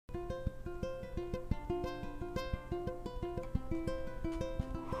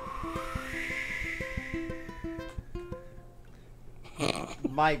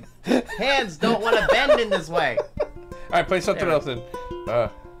My hands don't want to bend in this way. All right, play something else then.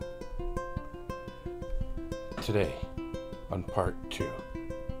 Today, on part 2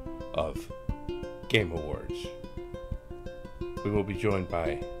 of Game Awards, we will be joined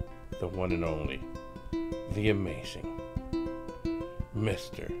by the one and only, the amazing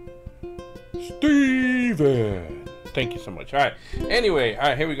Mr. Steven. Thank you so much. All right. Anyway, all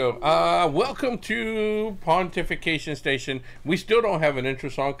right, here we go. Welcome to Pontification Station. We still don't have an intro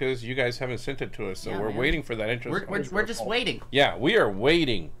song because you guys haven't sent it to us, so we're waiting for that intro song. We're just waiting. Yeah, we are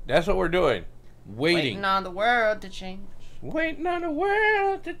waiting. That's what we're doing. Waiting on the world to change. Waiting on the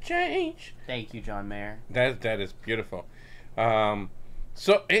world to change. Thank you, John Mayer. That is beautiful.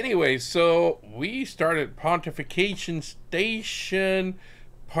 So anyway, so we started Pontification Station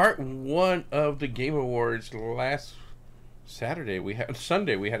part 1 of the Game Awards last Sunday we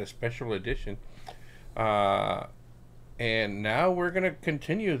had a special edition. And now we're gonna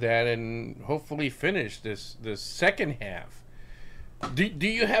continue that and hopefully finish this second half. Do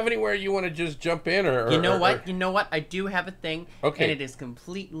you have anywhere you want to just jump in, or you know what? You know what? I do have a thing, okay, and it is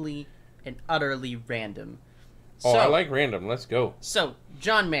completely and utterly random. Oh, I like random. Let's go. So,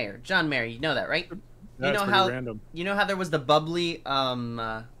 John Mayer, you know that, right? That's you know how random. You know how there was the bubbly,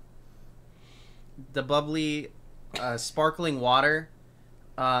 sparkling water,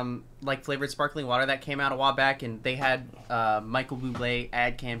 like flavored sparkling water that came out a while back, and they had Michael Bublé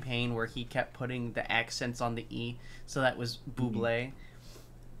ad campaign where he kept putting the accents on the E, so that was Bublé.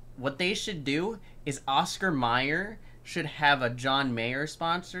 What they should do is Oscar Mayer should have a John Mayer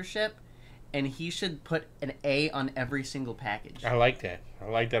sponsorship, and he should put an A on every single package. I like that. I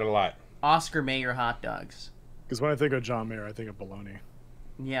like that a lot. Oscar Mayer hot dogs. Because when I think of John Mayer, I think of bologna.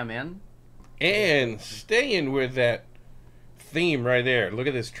 Yeah, man. And staying with that theme right there, look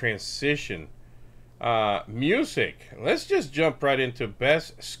at this transition. Music. Let's just jump right into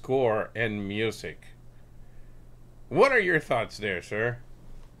best score and music. What are your thoughts there, sir?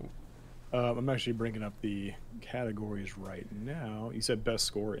 I'm actually bringing up the categories right now. You said best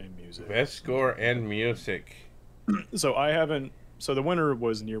score and music. Best score and music. So So the winner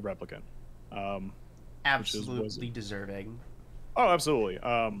was Nier Replicant. Absolutely deserving. Oh, absolutely.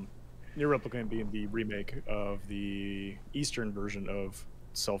 Nier Replicant being the remake of the Eastern version of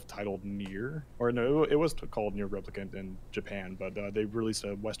self-titled Nier. Or no, it was called Nier Replicant in Japan, but they released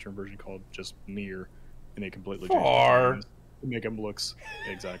a Western version called just Nier, and they completely changed it to make him looks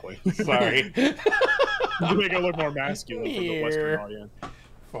exactly. Sorry. To make it look more masculine for the Western audience.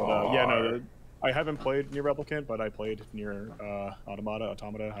 But, yeah, no, I haven't played Nier Replicant, but I played Nier Automata,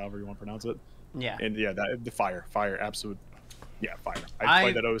 however you want to pronounce it. Yeah. And yeah, the fire, absolute. Yeah, fire. I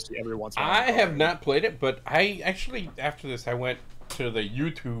play that OST every once in a while. I have not played it, but I actually, after this, I went to the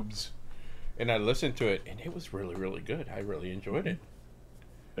YouTubes and I listened to it, and it was really, really good. I really enjoyed it.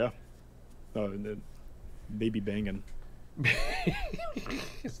 Yeah. Oh, baby banging.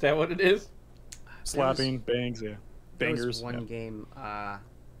 Is that what it is? Slapping, bangs, yeah. Bangers. There was one game.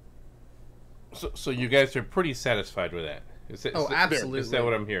 So you guys are pretty satisfied with that? Absolutely. Is that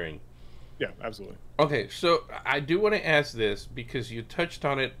what I'm hearing? Yeah, absolutely. Okay, so I do want to ask this because you touched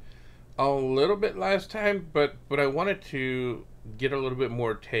on it a little bit last time, but I wanted to get a little bit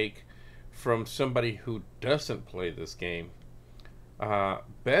more take from somebody who doesn't play this game.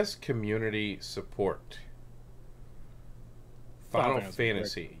 Best community support. Final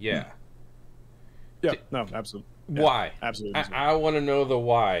Fantasy, right? Yeah. Yeah, no, absolutely. Yeah, why? Absolutely. I want to know the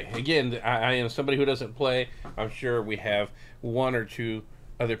why. Again, I am somebody who doesn't play. I'm sure we have one or two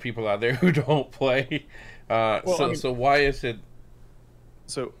other people out there who don't play. So why is it?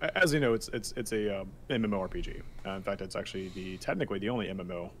 So as you know, it's a MMORPG. In fact, it's actually technically the only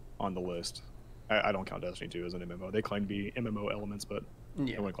MMO on the list. I don't count Destiny 2 as an MMO. They claim to be MMO elements, but I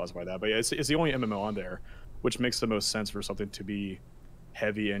wouldn't classify that. But yeah, it's the only MMO on there, which makes the most sense for something to be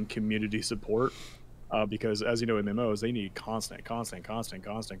heavy in community support. Because as you know, MMOs, they need constant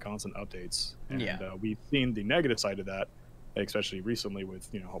updates. And we've seen the negative side of that, especially recently with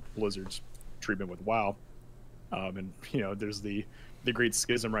Blizzard's treatment with WoW. And there's the great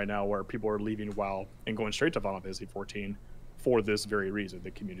schism right now where people are leaving WoW and going straight to Final Fantasy 14 for this very reason,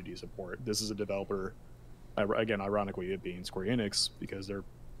 the community support. This is a developer, again, ironically it being Square Enix because they're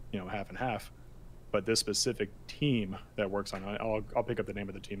half and half, but this specific team that works on it, I'll pick up the name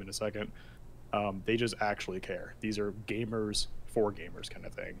of the team in a second. They just actually care. These are gamers for gamers kind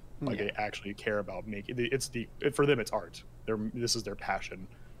of thing. Like they actually care about making for them it's art. This is their passion,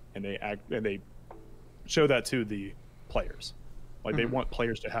 and they show that to the players. Like they want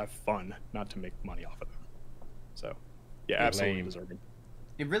players to have fun, not to make money off of them. So yeah, absolutely deserving.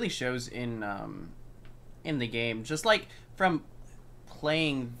 It really shows in the game, just like from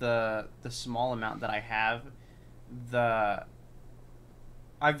playing the small amount that I have, the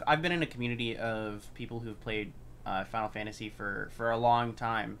I've been in a community of people who've played Final Fantasy for a long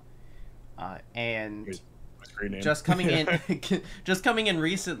time, and Great name. just coming in just coming in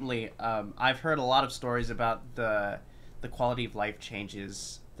recently, I've heard a lot of stories about the quality of life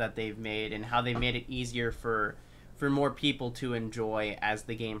changes that they've made and how they made it easier for more people to enjoy as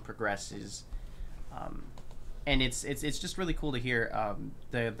the game progresses. And it's just really cool to hear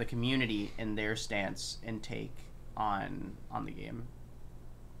the community and their stance and take on the game.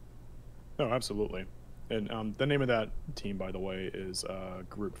 No, absolutely. And the name of that team, by the way, is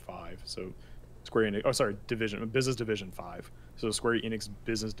Group 5. So Square Enix, Business Division 5. So Square Enix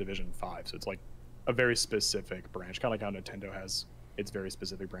Business Division 5. So it's like a very specific branch, kind of like how Nintendo has its very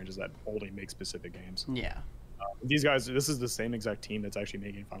specific branches that only make specific games. Yeah. These guys, this is the same exact team that's actually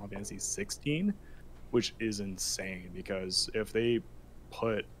making Final Fantasy 16, which is insane, because if they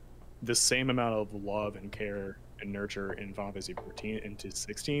put the same amount of love and care and nurture in Final Fantasy 14 into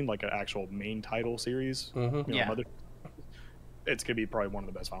 16, like an actual main title series, Yeah. it's gonna be probably one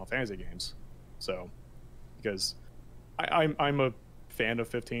of the best Final Fantasy games. So, because I'm a fan of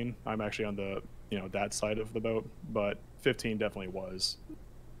 15, I'm actually on the that side of the boat, but 15 definitely was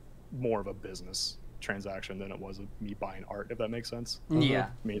more of a business transaction than it was of me buying art, if that makes sense. Yeah.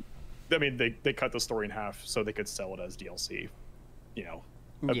 I mean they cut the story in half so they could sell it as DLC.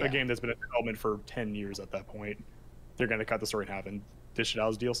 A game that's been in development for 10 years at that point, they're going to cut the story in half and dish it out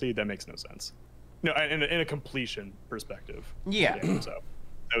as DLC. That makes no sense. No, in a completion perspective. Yeah. So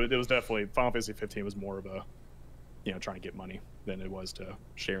it was definitely, Final Fantasy 15 was more of a trying to get money than it was to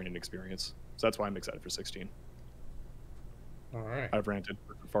sharing an experience. So that's why I'm excited for 16. All right. I've ranted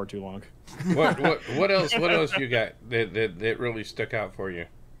for far too long. What else you got that really stuck out for you?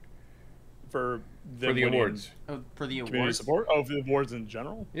 For the awards. For the community awards. support? Oh, for the awards in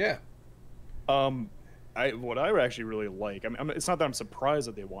general? Yeah. What I actually really like, I mean, it's not that I'm surprised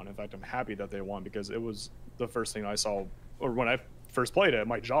that they won. In fact, I'm happy that they won, because it was the first thing I saw, or when I first played it,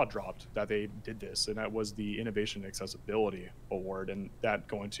 my jaw dropped that they did this, and that was the Innovation and Accessibility Award, and that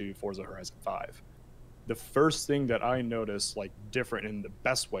going to Forza Horizon 5. The first thing that I noticed, like, different in the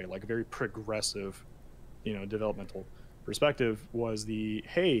best way, like a very progressive, developmental perspective, was the,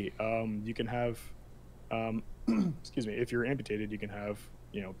 hey, you can have, excuse me, if you're amputated, you can have,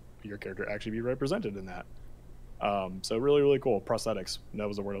 your character actually be represented in that. So really, really cool. Prosthetics, that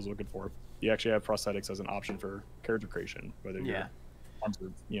was the word I was looking for. You actually have prosthetics as an option for character creation, whether you're arms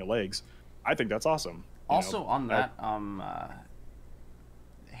or legs. I think that's awesome. Also on that,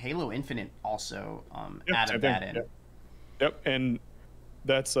 Halo Infinite also added that in. Yep, and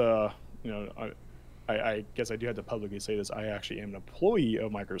that's I guess I do have to publicly say this. I actually am an employee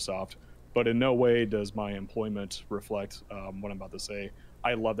of Microsoft, but in no way does my employment reflect what I'm about to say.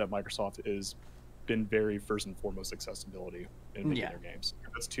 I love that Microsoft has been very first and foremost accessibility in making their games.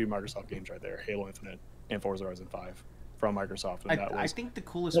 That's 2 Microsoft games right there: Halo Infinite and Forza Horizon 5 from Microsoft. And I think the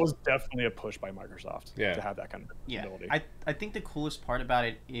coolest. That was definitely a push by Microsoft to have that kind of accessibility. I think the coolest part about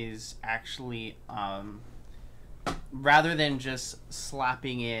it is actually rather than just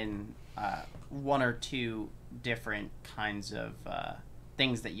slapping in 1 or 2 different kinds of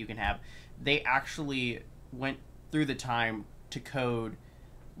things that you can have, they actually went through the time to code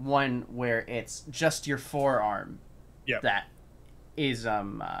one where it's just your forearm that is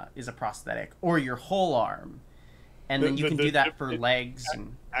a prosthetic, or your whole arm, and then you can do that for legs.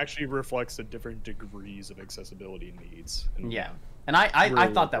 And actually reflects the different degrees of accessibility needs. And and I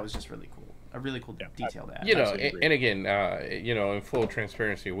thought that was just really cool. A really cool detail to add. And again, in full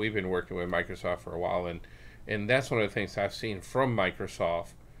transparency, we've been working with Microsoft for a while, and that's one of the things I've seen from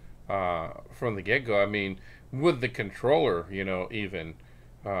Microsoft from the get-go. I mean, with the controller, even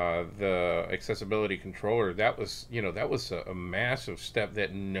the accessibility controller, that was a massive step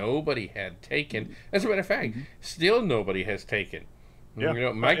that nobody had taken. As a matter of fact, still nobody has taken.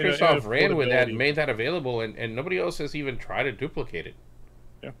 Microsoft ran with that and made that available, and nobody else has even tried to duplicate it.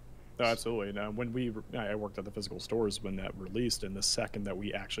 No, absolutely. Now, when I worked at the physical stores when that released, and the second that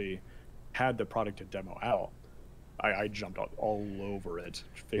we actually had the product to demo out, I jumped all over it,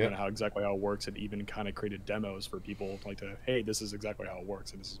 figuring out exactly how it works, and even kind of created demos for people hey, this is exactly how it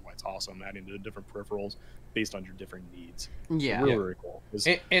works, and this is why it's awesome, adding the different peripherals based on your different needs. Really, really cool.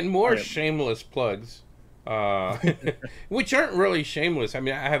 And more shameless plugs, which aren't really shameless. I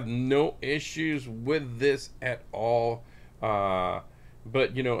mean, I have no issues with this at all.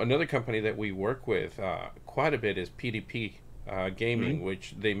 But, another company that we work with quite a bit is PDP Gaming,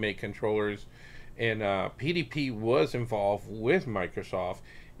 which they make controllers. And PDP was involved with Microsoft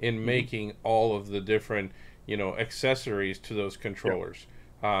in making all of the different, accessories to those controllers.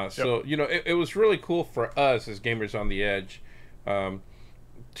 So it was really cool for us as Gamers on the Edge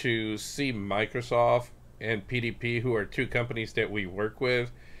to see Microsoft and PDP, who are two companies that we work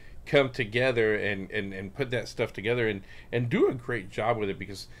with, come together and put that stuff together and do a great job with it,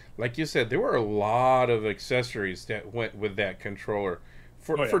 because like you said, there were a lot of accessories that went with that controller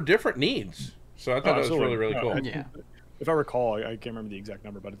for different needs. So I thought it was really cool. If I recall, I can't remember the exact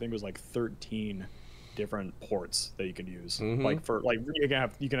number, but I think it was like 13 different ports that you could use. Like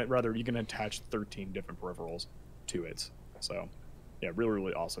you can attach 13 different peripherals to it. So yeah,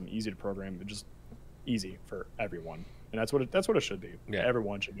 really awesome, easy to program, just easy for everyone. And that's what it should be. Yeah.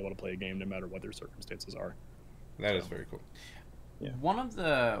 Everyone should be able to play a game no matter what their circumstances are. That is very cool. Yeah. One of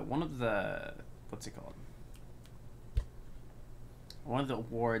the what's it called? One of the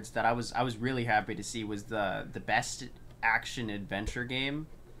awards that I was really happy to see was the best action adventure game.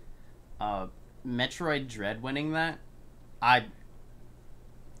 Metroid Dread winning that. I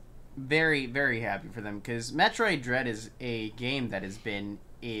very, very happy for them, because Metroid Dread is a game that has been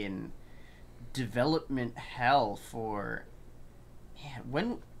in development hell for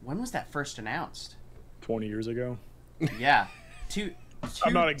when was that first announced? 20 years ago. Yeah.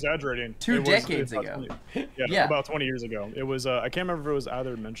 I'm not exaggerating. Two decades ago. About 20 years ago. It was I can't remember if it was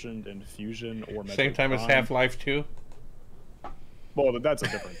either mentioned in Fusion or Metroid same time as Half-Life 2. Well, that's a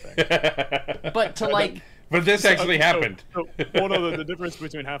different thing. But but this actually happened. The difference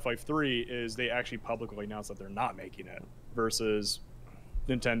between Half-Life 3 is they actually publicly announced that they're not making it, versus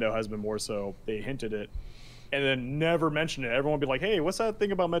Nintendo has been more so, they hinted it and then never mentioned it. Everyone would be like, hey, what's that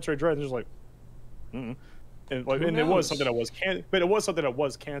thing about Metroid Dread? And it's like, and it was something that was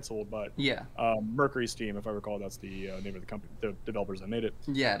canceled, but Mercury Steam, if I recall, that's the name of the company, the developers that made it.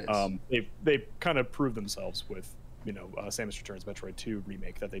 Yeah, it is. They kind of proved themselves with Samus Returns Metroid 2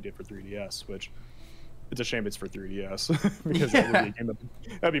 remake that they did for 3DS, which it's a shame it's for 3DS because that would be a game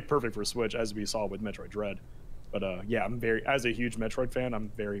that'd be perfect for Switch, as we saw with Metroid Dread. But I'm as a huge Metroid fan, I'm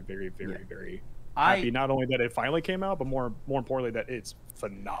very, very, very, very happy not only that it finally came out, but more importantly that it's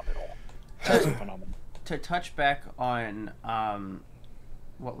phenomenal. Absolutely phenomenal. To touch back on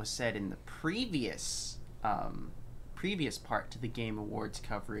what was said in the previous part to the Game Awards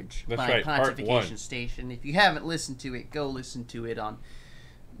coverage by Pontification Station. If you haven't listened to it, go listen to it on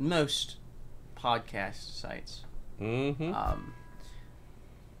most podcast sites. Mm-hmm.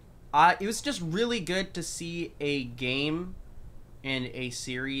 It was just really good to see a game and a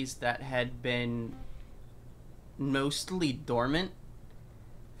series that had been mostly dormant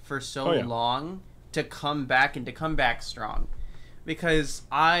for so long to come back, and to come back strong. Because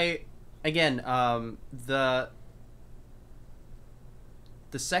the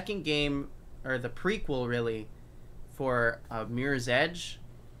second game, or the prequel really, for Mirror's Edge,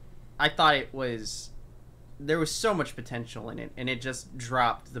 I thought there was so much potential in it, and it just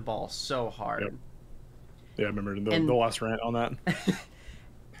dropped the ball so hard. Yep. Yeah, I remember the last rant on that.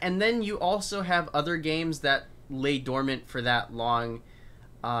 And then you also have other games that lay dormant for that long.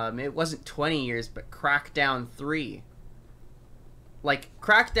 It wasn't 20 years, but Crackdown 3. Like,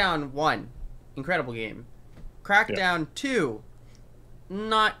 Crackdown 1, incredible game. Crackdown 2,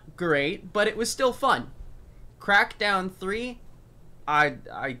 not great, but it was still fun. Crackdown 3, I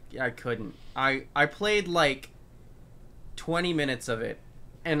couldn't. I played like 20 minutes of it,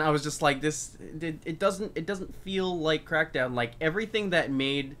 and I was just like, it doesn't feel like Crackdown. Like, everything that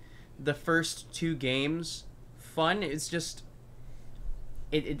made the first two games fun, it's just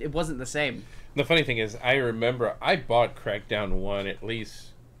it wasn't the same. The funny thing is, I remember I bought Crackdown 1 at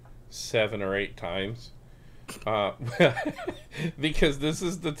least 7 or 8 times. Because this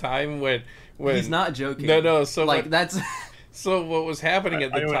is the time when he's not joking. No. So like that's. So what was happening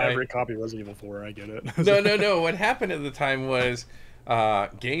at the time? Every copy Resident Evil 4, I get it. No. What happened at the time was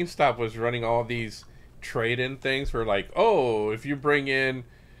GameStop was running all these trade-in things where, like, oh, if you bring in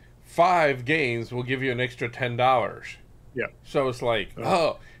 5 games, we'll give you an extra $10. Yeah. So it's like,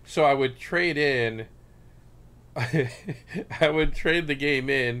 so I would trade in. I would trade the game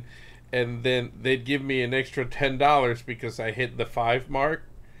in, and then they'd give me an extra $10 because I hit the 5 mark,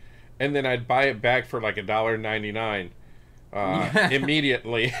 and then I'd buy it back for like $1.99.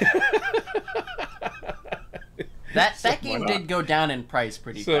 Immediately. that game did go down in price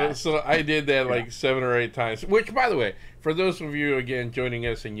pretty fast. So I did that like 7 or 8 times. Which, by the way, for those of you again joining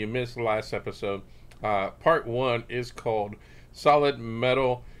us and you missed the last episode, part 1 is called Solid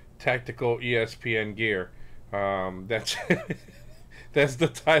Metal Tactical ESPN Gear. That's that's the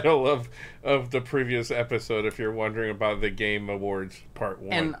title of the previous episode. If you're wondering about the Game Awards part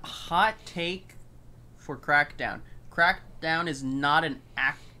 1. And hot take for Crackdown. Crackdown is not an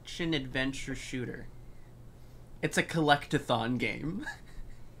action-adventure shooter. It's a collectathon game.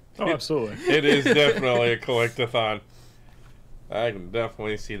 Oh, absolutely. It is definitely a collectathon. I can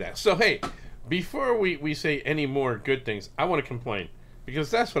definitely see that. So, hey, before we say any more good things, I want to complain.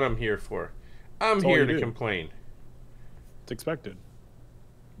 Because that's what I'm here for. I'm That's all here you to do. complain. It's expected.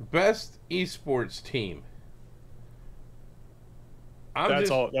 Best esports team.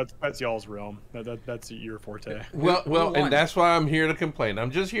 That's y'all's realm. That's your forte. Well, Who won? and that's why I'm here to complain.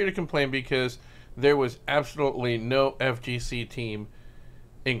 I'm just here to complain because there was absolutely no FGC team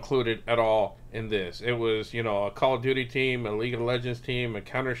included at all in this. It was, a Call of Duty team, a League of Legends team, a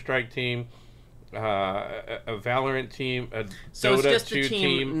Counter-Strike team, a Valorant team, a So Dota it's just 2 the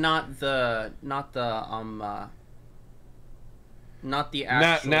team, not the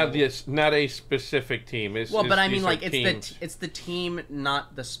actual. not a specific team. But I mean, these are like, teams. it's the team,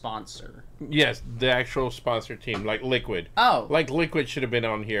 not the sponsor. Yes, the actual sponsor team, like Liquid. Oh, Like Liquid should have been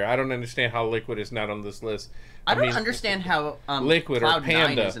on here. I don't understand how Liquid is not on this list. I don't mean, understand how Liquid or Cloud9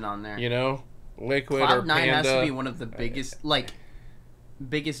 Panda isn't on there. Liquid or Cloud9 Panda. has to be one of the biggest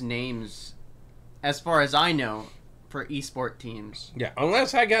names, as far as I know, for esport teams. Yeah,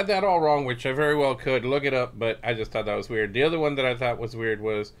 unless I got that all wrong, which I very well could. Look it up, but I just thought that was weird. The other one that I thought was weird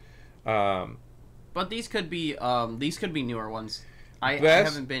was... But these could be newer ones. I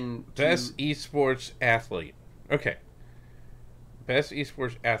Best- haven't been too... Best esports athlete. Okay. Best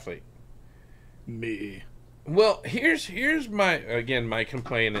esports athlete. Me. Well, here's my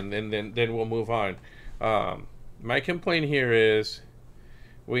complaint, and then we'll move on. My complaint here is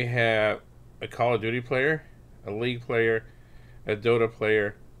we have a Call of Duty player, a League player, a Dota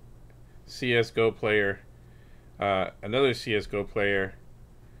player, CS:GO player, another CS:GO player,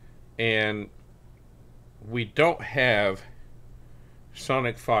 and we don't have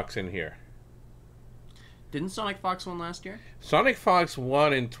Sonic Fox in here. Didn't Sonic Fox win last year? Sonic Fox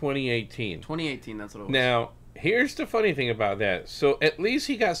won in 2018. 2018, that's what it was. Now, here's the funny thing about that. So at least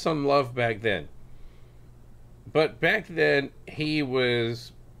he got some love back then. But back then, he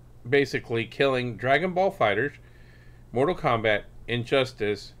was basically killing Dragon Ball Fighters, Mortal Kombat,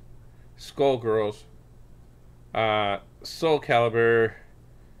 Injustice, Skullgirls, Soul Calibur,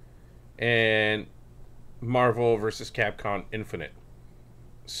 and Marvel vs. Capcom Infinite.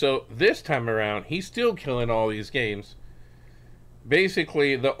 So this time around, he's still killing all these games.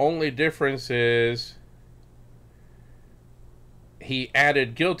 Basically, the only difference is he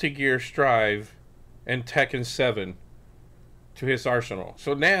added Guilty Gear Strive and Tekken 7 to his arsenal.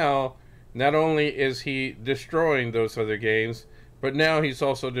 So now, not only is he destroying those other games, but now he's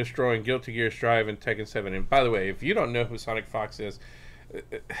also destroying Guilty Gear Strive and Tekken 7. And by the way, if you don't know who Sonic Fox is,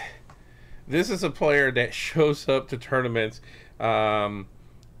 this is a player that shows up to tournaments and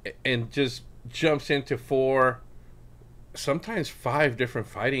just jumps into 4, sometimes 5 different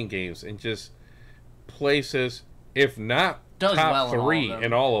fighting games and just places, if not Does top well in all 3 of them.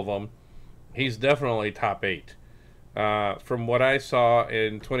 in all of them, he's definitely top 8. From what I saw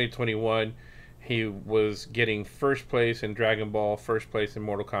in 2021, he was getting first place in Dragon Ball, first place in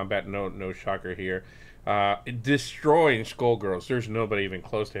Mortal Kombat. No shocker here. Destroying Skullgirls. There's nobody even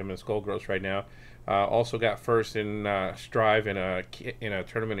close to him in Skullgirls right now. Also got first in Strive in a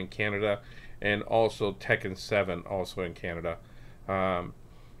tournament in Canada, and also Tekken 7 also in Canada.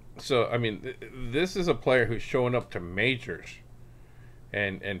 So I mean, this is a player who's showing up to majors,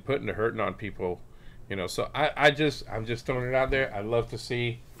 and putting the hurting on people. So I'm just throwing it out there. I'd love to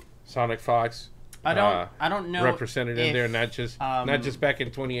see Sonic Fox. I don't know represented in if, there, not just back in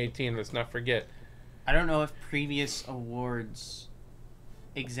 2018. Let's not forget. I don't know if previous awards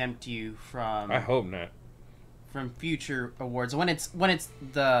exempt you from I hope not. from future awards when it's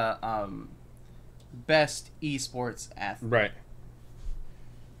the best esports athlete. Right.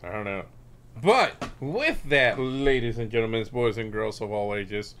 I don't know. But with that, ladies and gentlemen, boys and girls of all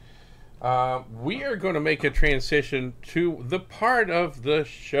ages, we are going to make a transition to the part of the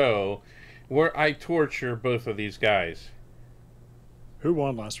show where I torture both of these guys. Who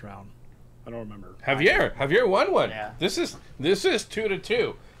won last round? I don't remember. Javier won one. Yeah. This is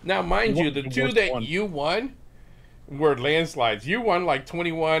 2-2. Now, mind you, the two that you won were landslides. You won like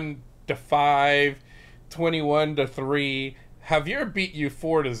 21-5, 21-3. Javier beat you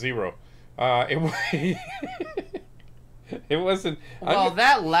 4-0. It wasn't. Well,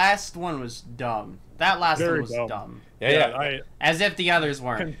 that last one was dumb. That last Very one was dumb. dumb. Yeah. As if the others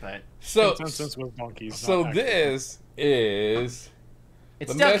weren't, but So Consensus was donkeys. So not actually. this is. it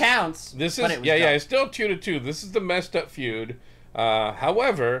The still mess- counts. This is but it was yeah. dumb. It's still 2-2. This is the messed up feud.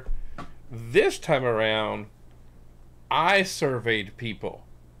 However, this time around, I surveyed people.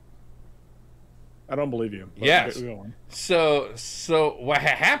 I don't believe you. But Yes. go on. So what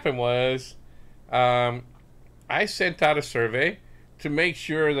happened was, I I sent out a survey to make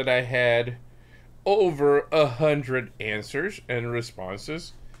sure that I had over 100 answers and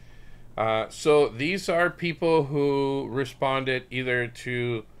responses. So these are people who responded either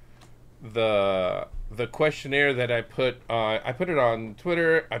to the questionnaire that I put it on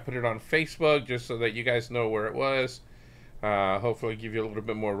Twitter, I put it on Facebook, just so that you guys know where it was. Hopefully give you a little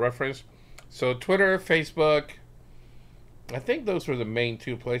bit more reference. So Twitter, Facebook, I think those were the main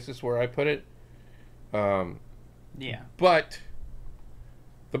two places where I put it. Yeah. But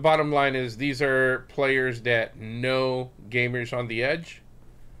the bottom line is these are players that know Gamers on the Edge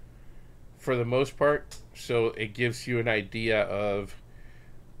for the most part. So it gives you an idea of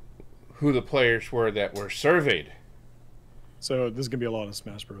who the players were that were surveyed. So this is gonna be a lot of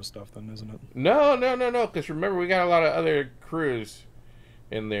Smash Bros stuff, then, isn't it? No. Because remember, we got a lot of other crews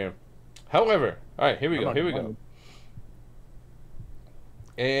in there. However, all right, here we go.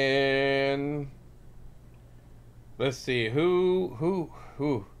 And let's see who.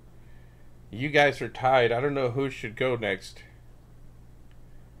 You guys are tied. I don't know who should go next.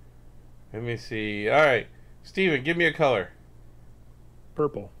 Let me see. All right, Steven, give me a color.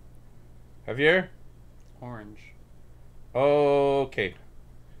 Purple. Javier? Orange. Okay.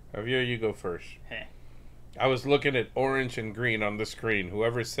 Javier, you go first. Heh. I was looking at orange and green on the screen.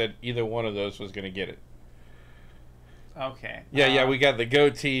 Whoever said either one of those was going to get it. Okay. Yeah, we got the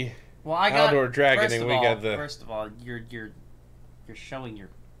goatee. Well, I got Outdoor Dragon, first and of we all, got the. First of all, you're showing your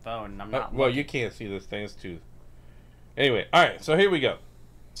phone. And I'm not. Well, looking. you can't see this thing. It's too. Anyway, all right. So here we go.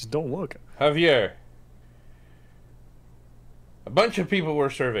 Just don't look. Javier. A bunch of people were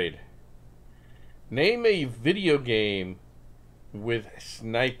surveyed. Name a video game with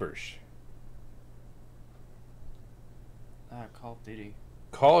snipers. Call of Duty.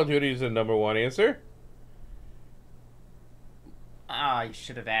 Call of Duty is the number one answer. I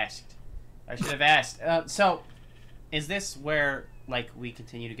should have asked. So, is this where like we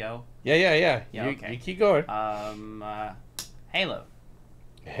continue to go? Yeah. Yeah, You okay. keep going. Halo.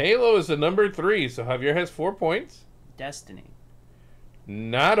 Halo is the number 3, so Javier has 4 points. Destiny.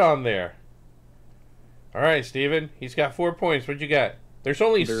 Not on there. All right, Steven. He's got 4 points. What you got? There's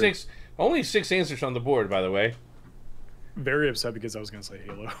only six answers on the board, by the way. Very upset because I was gonna say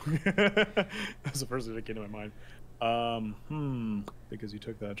Halo. That's the first thing that came to my mind. Because you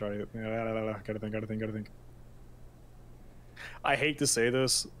took that. Try it. Gotta think. I hate to say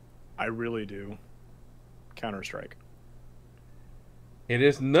this, I really do. Counter-Strike. It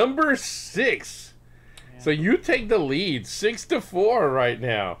is number 6. Yeah. So you take the lead, 6-4 right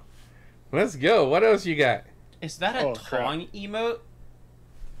now. Let's go. What else you got? Is that a Tong emote?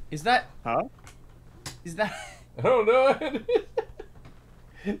 Is that? Huh? Is that? I don't know.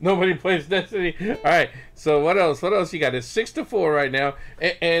 Nobody plays Destiny. All right. So what else? What else you got? It's 6-4 right now.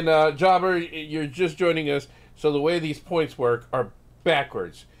 And Jobber, you're just joining us. So the way these points work are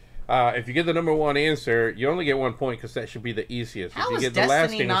backwards. If you get the number 1 answer, you only get 1 point because that should be the easiest. How if you is get the last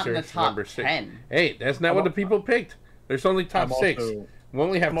Destiny not answer, in the it's top number 6. 10? Hey, that's not what the people picked. There's only top 6. We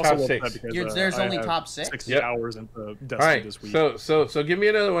only have top 6. There's only top 6. 60 hours into Destiny All right. this week. So give me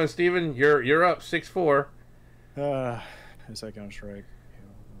another one, Steven. You're up 6-4. Is that Counter-Strike?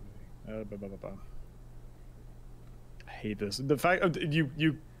 I hate this. The fact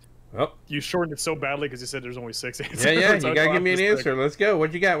you shortened it so badly because you said there's only 6 answers. Yeah. You gotta give me an answer. Let's go.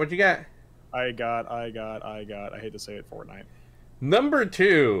 What you got? I hate to say it, Fortnite. Number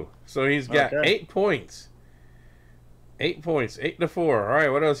 2. So he's got 8 points. 8 points. 8-4. All right.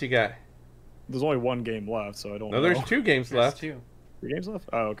 What else you got? There's only 1 game left, so I don't know. No, there's 2 games left. 2. 3 games left?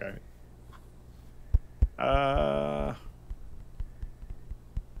 Oh, okay.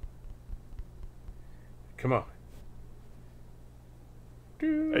 Come on.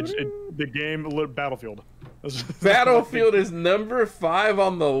 The game Battlefield. Battlefield is number 5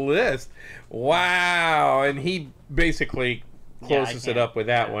 on the list. Wow. And he basically closes it up with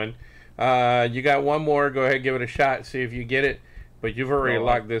that one. You got one more. Go ahead, give it a shot. See if you get it. But you've already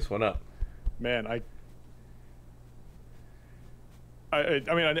locked this one up. Man, I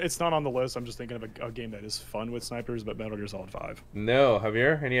mean, it's not on the list. I'm just thinking of a game that is fun with snipers, but Metal Gear Solid 5. No.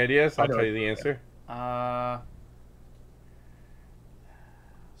 Javier, any ideas? I'll tell you the answer. Sniper.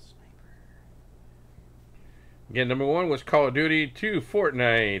 Again, number 1 was Call of Duty, 2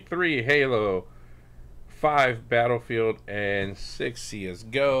 Fortnite, 3 Halo, 5 Battlefield, and 6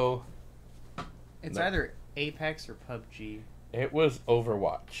 CSGO. It's either Apex or PUBG. It was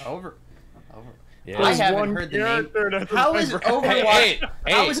Overwatch. Over. Yeah. I haven't heard the name. How is Overwatch?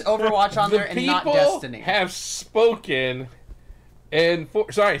 How is Overwatch on there and not Destiny? People have spoken, and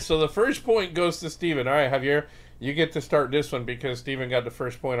so the first point goes to Steven. All right, Javier, you get to start this one because Steven got the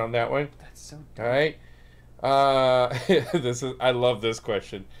first point on that one. That's so dumb. All right. This is. I love this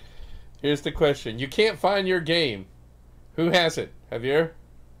question. Here's the question: you can't find your game. Who has it? Javier?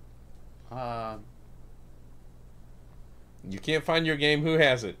 You can't find your game. Who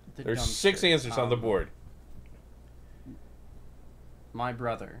has it? There's 6 answers on the board. My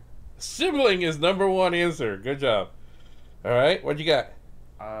brother. Sibling is number 1 answer. Good job. All right, what you got?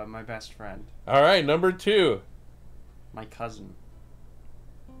 My best friend. All right, number 2. My cousin.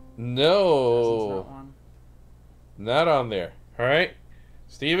 No. Cousin's not one. Not on there. All right,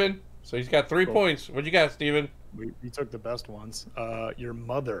 Steven. So he's got 3 Cool. points. What you got, Steven? We took the best ones. Your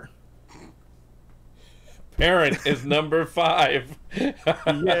mother. Parent is number 5.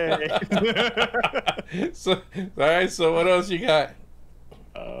 Yay. So, all right. So what else you got?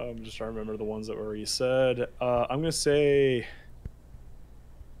 I'm just trying to remember the ones that were already said. I'm gonna say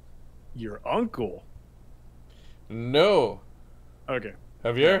your uncle. No. Okay.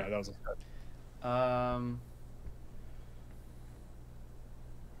 Javier? Yeah, that was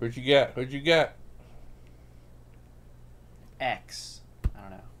Who'd you got? Who'd you got? Ex. I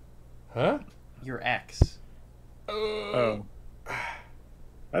don't know. Huh? Your ex. oh.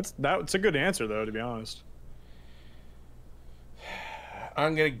 That's a good answer though, to be honest.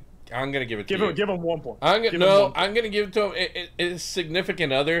 I'm gonna give it to you. Give him 1 point. I'm Give him gonna 1 point. I'm gonna give it to him. It's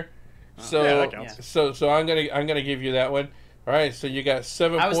significant other. So Yeah, that counts. so I'm gonna give you that one. All right. So you got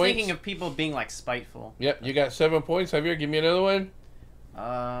 7 I points. was thinking of people being like spiteful. Yep. You got 7 points. Javier, give me another one.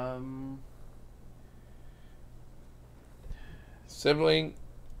 Sibling,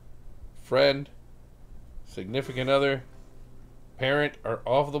 friend, significant other, parent are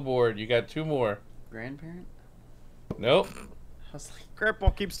off the board. You got 2 more. Grandparent. Nope. I was like, Grandpa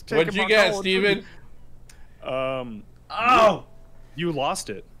keeps taking What you my got, call. Steven? oh, You lost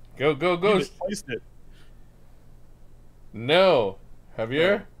it. Go. You misplaced it. No.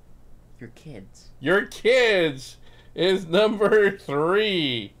 Javier? your kids. Your kids is number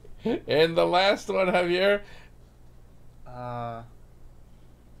 3. And the last one, Javier.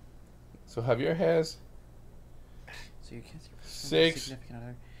 So Javier has So your kids. Your 6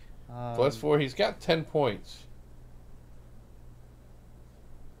 significant other. plus 4. He's got 10 points.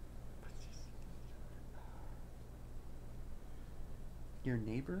 Your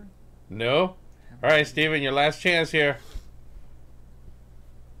neighbor. No? All right, Steven, your last chance here.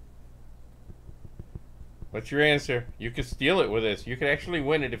 What's your answer? You can steal it with this. You can actually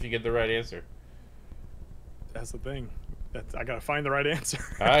win it if you get the right answer. That's the thing. I gotta find the right answer.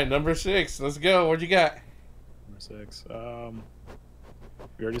 All right, number 6. Let's go. What you got? Number 6.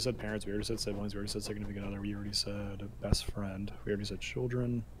 We already said parents. We already said siblings. We already said significant other. We already said best friend. We already said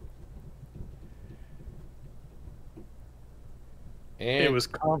children. And It was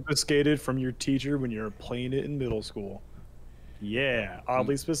confiscated from your teacher when you were playing it in middle school. Yeah,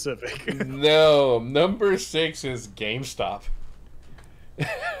 oddly specific. no, number 6 is GameStop.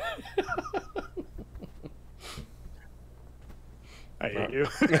 I hate you.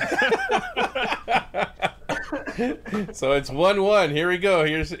 So it's 1-1. Here we go.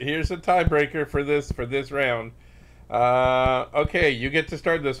 Here's a tiebreaker for this round. Okay, you get to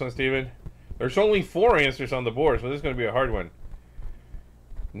start this one, Steven. There's only 4 answers on the board, so this is going to be a hard one.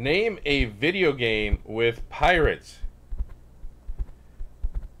 Name a video game with pirates.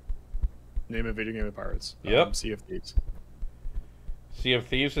 Name a video game with pirates. Yep. Sea of Thieves. Sea of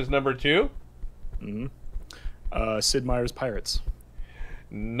Thieves is number 2. Sid Meier's Pirates.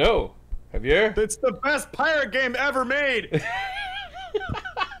 No. Javier? It's the best pirate game ever made.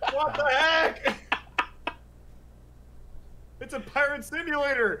 What the heck? It's a pirate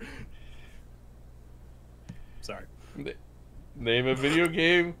simulator. Sorry. Name a video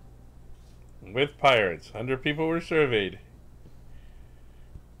game with pirates. 100 people were surveyed.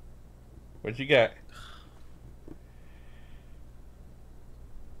 What you got?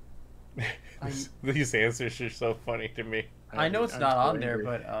 These answers are so funny to me. I know it's I'm not so on there,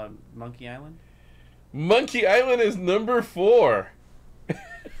 angry. but Monkey Island. Monkey Island is number 4.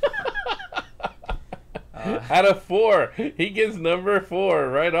 Out of 4, he gets number 4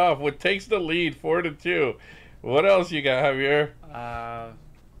 right off, what takes the lead 4-2. What else you got, Javier?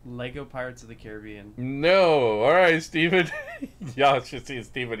 Lego Pirates of the Caribbean. No. All right, Steven. Y'all should see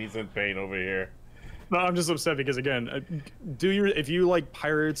Steven. He's in pain over here. No, I'm just upset because again, if you like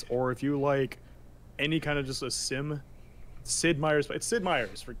pirates or if you like any kind of just a sim, Sid Meier's. It's Sid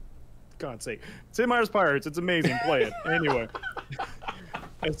Meier's for God's sake. Sid Meier's Pirates. It's amazing. Play it anyway.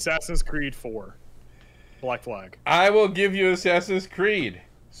 Assassin's Creed 4, Black Flag. I will give you Assassin's Creed.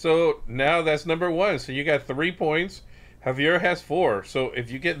 So now that's number 1. So you got 3 points. Javier has 4. So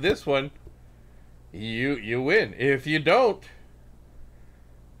if you get this one, you win. If you don't,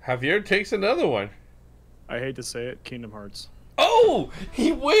 Javier takes another one. I hate to say it, Kingdom Hearts. Oh,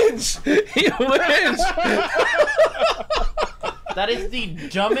 he wins! He wins! That is the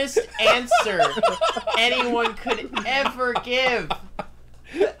dumbest answer anyone could ever give.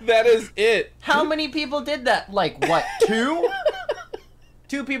 That is it. How many people did that? Like, what, 2?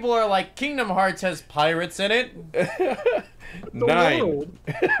 2 people are like, Kingdom Hearts has pirates in it. 9.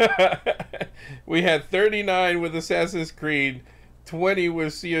 We had 39 with Assassin's Creed, 20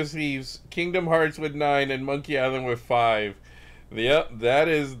 with Sea of Thieves, Kingdom Hearts with 9, and Monkey Island with 5. Yep, that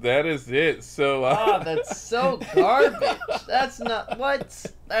is it. So that's so garbage. That's not what.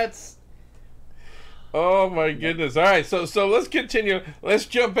 That's. Oh my goodness! All right, so let's continue. Let's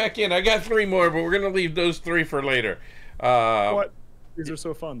jump back in. I got 3 more, but we're gonna leave those 3 for later. What? These are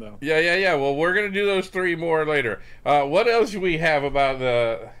so fun, though. Yeah. Well, we're gonna do those 3 more later. What else do we have about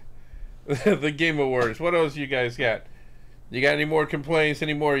the Game Awards? What else you guys got? You got any more complaints?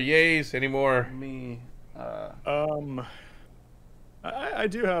 Any more yays? Any more? Me. I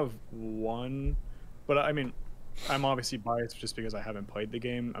do have one, but I mean, I'm obviously biased just because I haven't played the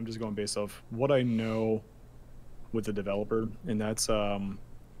game. I'm just going based off what I know with the developer, and that's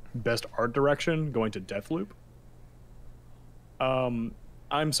best art direction going to Deathloop.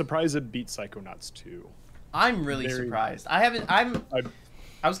 I'm surprised it beat Psychonauts 2. I'm really surprised. I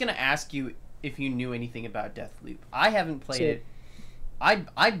was gonna ask you if you knew anything about Deathloop. I haven't played it.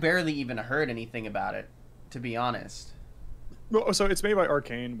 I barely even heard anything about it, to be honest. Well, so it's made by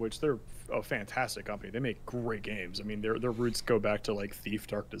Arcane, which they're a fantastic company. They make great games. I mean, their roots go back to like Thief: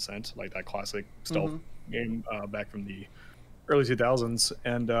 Dark Descent, like that classic stealth game back from the early 2000s,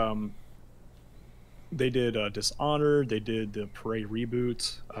 and they did Dishonored. They did the Prey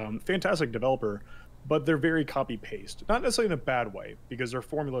reboot. Fantastic developer, but they're very copy paste. Not necessarily in a bad way, because their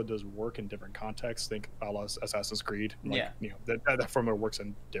formula does work in different contexts. Think about Assassin's Creed. Like, you know, that formula works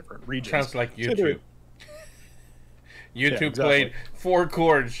in different regions. Sounds like YouTube. YouTube played 4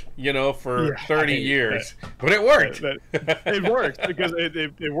 chords, you know, for 30 years, but it worked. It worked because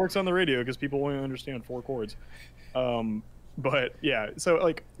it works on the radio because people only understand 4 chords. But yeah, so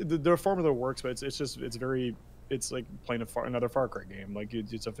like the formula works, but it's like playing another Far Cry game. Like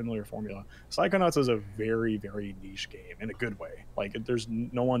it's a familiar formula. Psychonauts is a very, very niche game in a good way. Like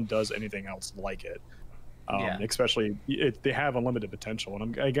no one does anything else like it. Especially they have unlimited potential.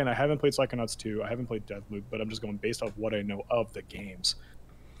 And I haven't played Psychonauts 2. I haven't played Deathloop, but I'm just going based off what I know of the games.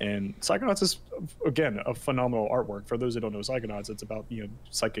 And Psychonauts is, again, a phenomenal artwork. For those who don't know Psychonauts, it's about, you know,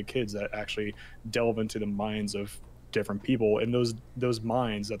 psychic kids that actually delve into the minds of different people, and those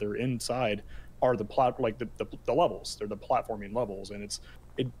minds that they're inside are the levels. They're the platforming levels, and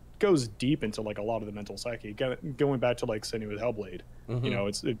it goes deep into like a lot of the mental psyche. Going back to like Senua with Hellblade, you know,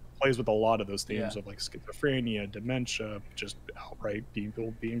 it plays with a lot of those themes of like schizophrenia, dementia, just outright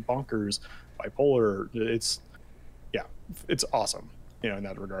people being bonkers, bipolar. It's awesome, you know, in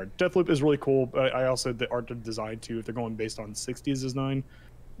that regard. Deathloop is really cool, but I also, the art design too, if they're going based on 60s design,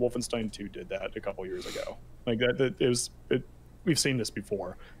 Wolfenstein 2 did that a couple years ago. Like we've seen this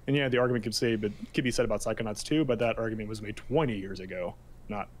before. And yeah, the argument could be said about Psychonauts 2, but that argument was made 20 years ago,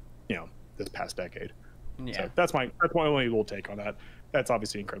 not, you know, this past decade. Yeah. So that's my only little take on that. That's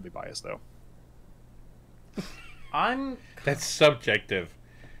obviously incredibly biased, though. That's subjective.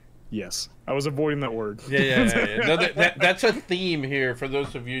 Yes, I was avoiding that word. Yeah. No, that's a theme here for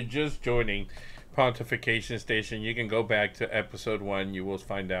those of you just joining Pontification Station. You can go back to episode 1. You will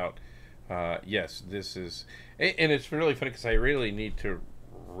find out. Yes, this is, and it's really funny because I really need to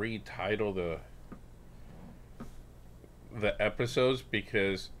retitle the episodes,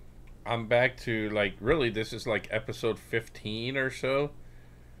 because I'm back to like, really, this is like episode 15 or so.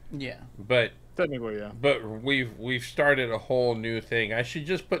 Yeah. But technically, yeah. But we've started a whole new thing. I should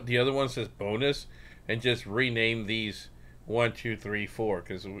just put the other ones as bonus and just rename these 1, 2, 3, 4,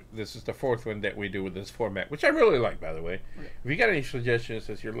 because this is the 4th one that we do with this format, which I really like, by the way. Okay. If you got any suggestions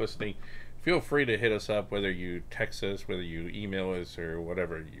as you're listening, feel free to hit us up, whether you text us, whether you email us, or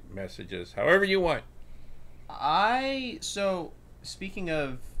whatever, you message us, however you want. So speaking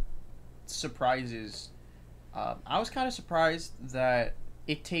of surprises, I was kind of surprised that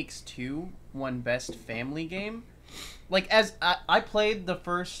It Takes Two won Best Family Game. Like, as I played the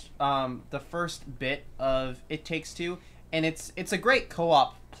first bit of It Takes Two, and it's a great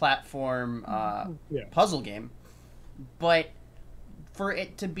co-op platform puzzle game, but for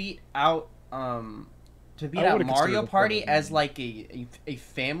it to beat out Mario Party as like a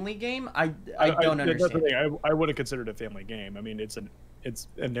family game, I don't understand. That's the thing. I would have considered it a family game. I mean, it's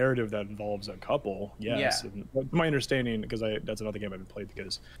a narrative that involves a couple. Yes. Yeah. And my understanding, because that's another game I haven't played,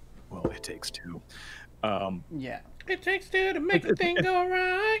 because, well, it takes two. It takes two to make the thing go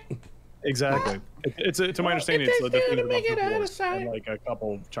right. Exactly. It's to my understanding, it's takes the two thing to about make it out of divorce sight. and like a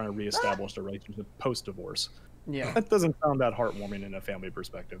couple trying to reestablish their relationship post divorce. Yeah. That doesn't sound that heartwarming in a family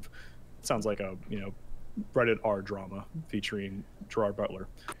perspective. It sounds like a rated R drama featuring Gerard Butler.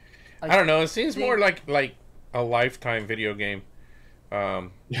 I don't know. It seems think- more like a Lifetime video game. I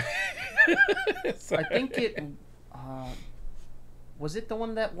think it was it the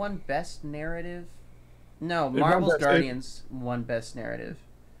one that won Best Narrative? No, won Marvel's Best- Guardians won Best Narrative.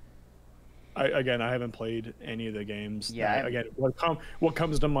 I haven't played any of the games. Yeah, Again, what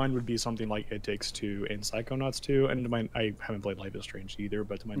comes to mind would be something like It Takes Two and Psychonauts 2. And I haven't played Life is Strange either,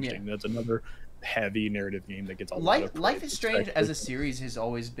 but to my understanding, that's another heavy narrative game that gets a lot of Life praise, is Strange as a especially- series has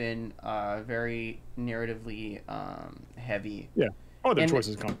always been very narratively heavy. Oh, the and-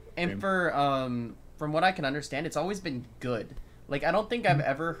 choices come. And for from what I can understand, it's always been good. Like I don't think I've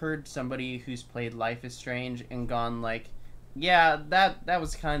ever heard somebody who's played Life is Strange and gone like, yeah, that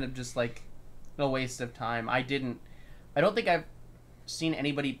was kind of just like a waste of time. I don't think I've seen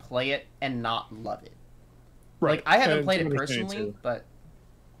anybody play it and not love it. Right. Like I haven't And played to it my understanding, personally, too. but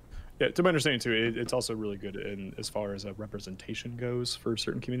Yeah, to my understanding too, it's also really good in as far as representation goes for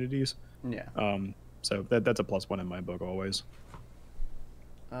certain communities. yeah. So that's a plus one in my book always.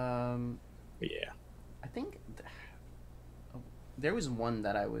 Um, But yeah. I think there was one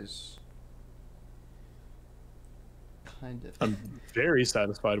that I was kind of I'm very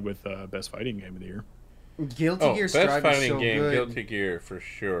satisfied with best fighting game of the year. Guilty Oh, Gear best Strive is fighting so game, good. Guilty Gear for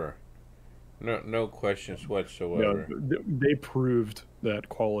sure. No questions You whatsoever. know, they proved that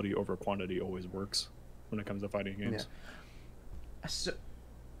quality over quantity always works when it comes to fighting games. So,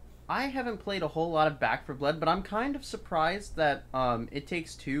 I haven't played a whole lot of Back for Blood, but I'm kind of surprised that It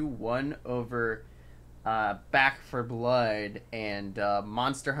Takes Two won over Back for Blood and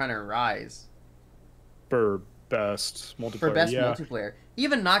Monster Hunter Rise For best multiplayer, for best yeah. multiplayer.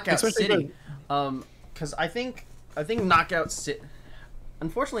 Even Knockout Especially City, because I think Knockout City,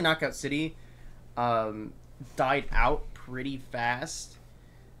 unfortunately, Knockout City died out pretty fast.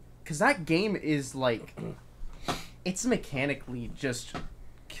 Because that game is like, it's mechanically just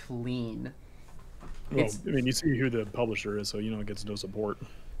clean. Well, It's- I mean, you see who the publisher is, so you know it gets no support.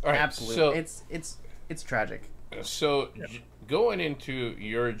 All right, Absolutely, So, it's tragic. Yeah. Going into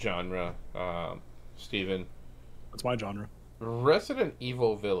your genre, Steven, That's my genre. Resident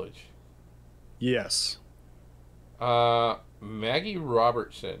Evil Village. Yes. Maggie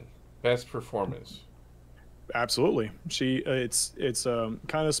Robertson, best performance. Absolutely. She it's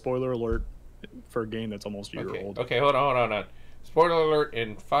kind of spoiler alert for a game that's almost a year old. Okay, hold on. Spoiler alert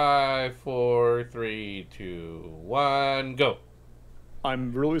in 5, 4, 3, 2, 1, go.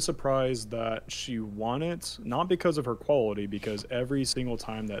 I'm really surprised that she won it, not because of her quality, because every single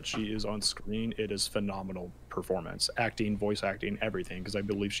time that she is on screen, it is phenomenal performance, acting, voice acting, everything. Because I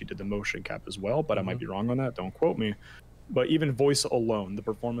believe she did the motion cap as well, but I might be wrong on that. Don't quote me. But even voice alone, the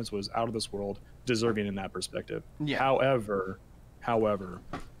performance was out of this world, deserving in that perspective. Yeah. However,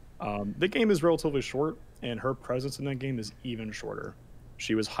 the game is relatively short, and her presence in that game is even shorter.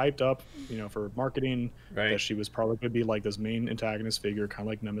 She was hyped up, for marketing, Right. that she was probably going to be like this main antagonist figure, kind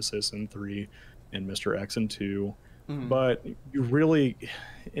of like Nemesis in 3 and Mr. X in 2. Mhm. But you really,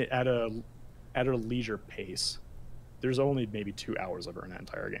 at a leisure pace, there's only maybe 2 hours of her in that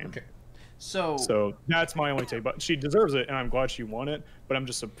entire game. Okay. So that's my only take. But she deserves it, and I'm glad she won it. But I'm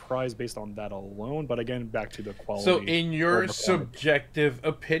just surprised based on that alone. But again, back to the quality. So, in your over quantity. subjective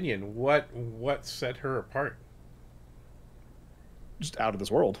opinion, what set her apart? Just out of this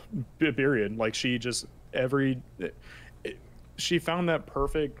world, period. Like she found that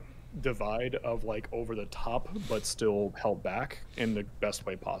perfect divide of like over the top, but still held back in the best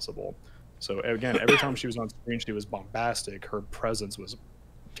way possible. So again, every time she was on screen, she was bombastic. Her presence was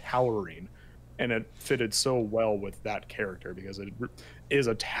towering, and it fitted so well with that character because it is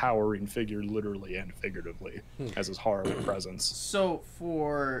a towering figure, literally and figuratively, as his horrible presence. So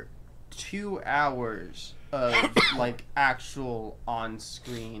for 2 hours of like actual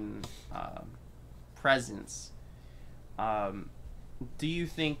on-screen presence, do you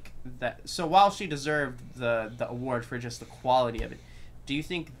think that? So while she deserved the award for just the quality of it, do you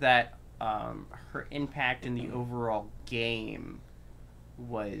think that her impact in the overall game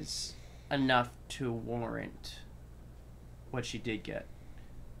was enough to warrant what she did get,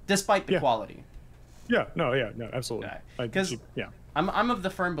 despite the Yeah. quality? No, absolutely. Okay. 'Cause- Yeah. I'm of the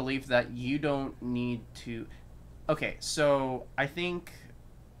firm belief that you don't need to. Okay, so I think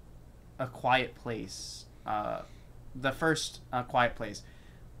A Quiet Place, the first Quiet Place,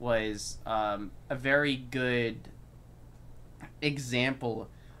 was a very good example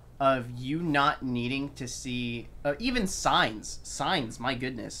of you not needing to see even Signs. My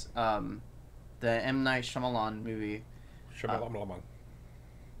goodness, the M. Night Shyamalan movie.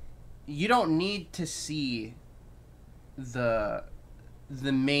 You don't need to see the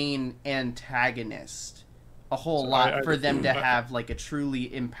main antagonist a whole lot for them to have like a truly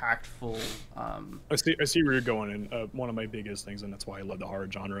impactful. I see where you're going, and one of my biggest things, and that's why I love the horror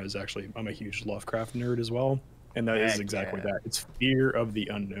genre, is actually I'm a huge Lovecraft nerd as well, and that is exactly that. It's fear of the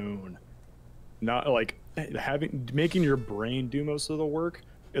unknown, not like making your brain do most of the work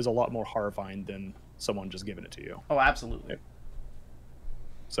is a lot more horrifying than someone just giving it to you. Oh, absolutely.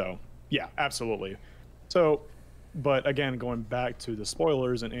 So yeah, absolutely. So, but again, going back to the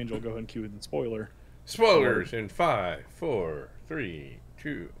spoilers, and Angel, go ahead and cue the spoiler. Spoilers in 5, 4, 3,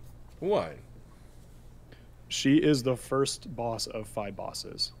 2, 1. She is the first boss of 5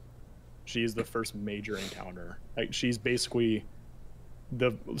 bosses. She is the first major encounter. Like, she's basically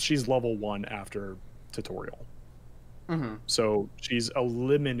she's level 1 after tutorial. Mm-hmm. So she's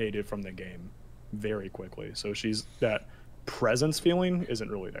eliminated from the game very quickly. So that presence feeling isn't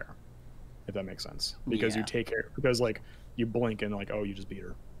really there, if that makes sense. Because you take care, because like you blink and like, oh, you just beat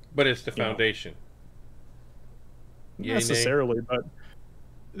her. But it's the foundation. Not necessarily, but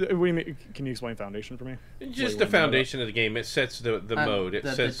can you explain foundation for me? Just the foundation of the game. It sets the mode. It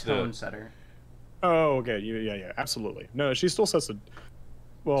sets the tone setter. Oh, okay. Yeah, absolutely. No, she still sets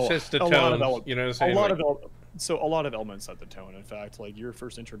sets the tone. You know what I'm saying? A lot of elements set the tone. In fact, like your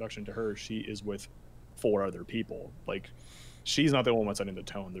first introduction to her, she is with 4 other people. Like, she's not the only one setting the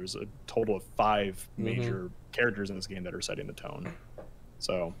tone. There's a total of 5 major characters in this game that are setting the tone.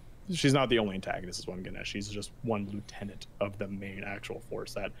 So she's not the only antagonist, is what I'm getting at. She's just one lieutenant of the main actual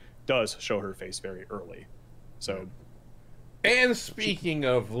force that does show her face very early. So, and speaking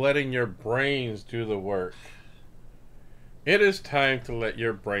of letting your brains do the work, it is time to let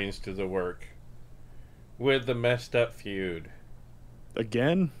your brains do the work with the Messed Up Feud.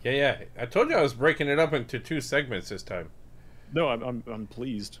 Again? Yeah. I told you I was breaking it up into 2 segments this time. No, I'm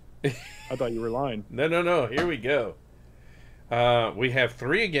pleased. I thought you were lying. No. Here we go. We have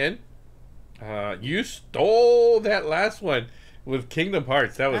 3 again. You stole that last one with Kingdom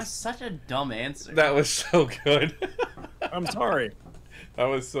Hearts. That's such a dumb answer. That was so good. I'm sorry. That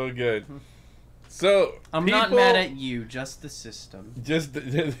was so good. So I'm not mad at you, just the system. Just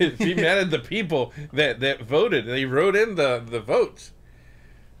be mad at the people that voted. They wrote in the votes.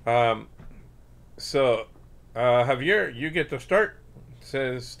 So Javier, you get to start.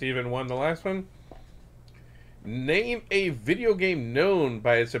 Says Steven won the last one. Name a video game known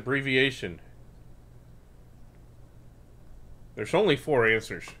by its abbreviation. There's only 4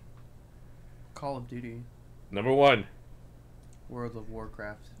 answers. Call of Duty. Number 1. World of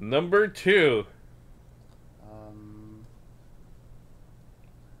Warcraft. Number 2.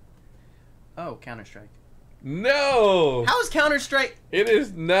 Counter-Strike. No! How is Counter-Strike? It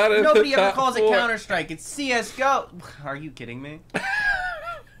is not in Nobody the top ever calls 4. it Counter-Strike. It's CSGO. Are you kidding me?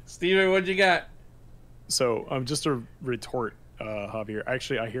 Steven, what you got? So, just to retort, Javier,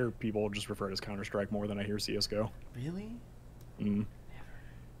 actually, I hear people just refer to it as Counter-Strike more than I hear CSGO. Really? Mm.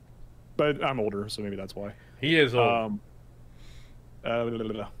 But I'm older, so maybe that's why. He is old.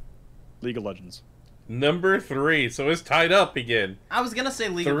 League of Legends. Number 3, so it's tied up again. I was gonna say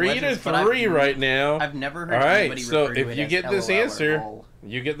League of Legends, 3 to 3 right now. I've never heard anybody refer to it as All right, so if you get this answer,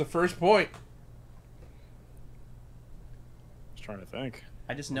 you get the first point. Just trying to think.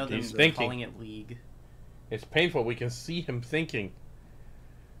 I just know them calling it League. It's painful. We can see him thinking.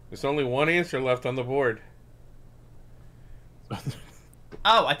 There's only one answer left on the board.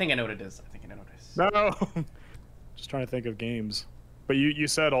 Oh, I think I know what it is. No! Just trying to think of games. But you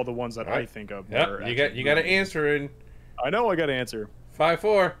said all the ones that I think of. Yep, you got to answer in. I know I got to answer. 5,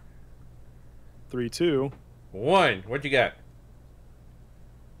 4. 3, 2. 1. What you got?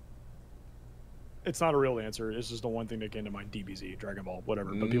 It's not a real answer. It's just the one thing that came to mind. DBZ, Dragon Ball,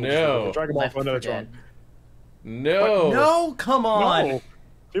 whatever. But people no. Dragon Ball, that's wrong. No. What? No, come on. No.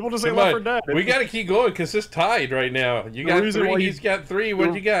 People just say Left 4 Dead. We got to keep going because it's tied right now. You got 3. He's got 3.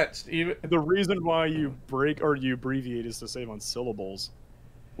 What you got, Steven? The reason why you break or you abbreviate is to save on syllables.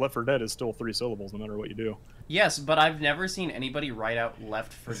 Left 4 Dead is still 3 syllables no matter what you do. Yes, but I've never seen anybody write out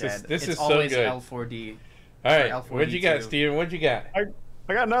Left 4 Dead. This is always so good. L4D. All right, what you got, Steven? What you got? I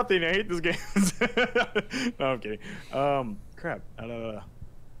got nothing. I hate this game. No, I'm kidding. Crap.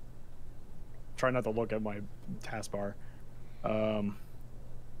 Try not to look at my taskbar.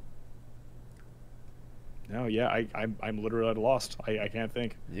 No, yeah, I'm literally at a loss. I can't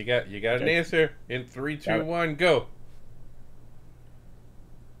think. You got an answer in 3, 2, 1, go.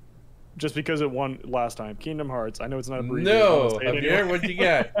 just because it won last time. Kingdom Hearts. I know it's not abbreviated. No, I'm gonna say it Javier, anyway. what you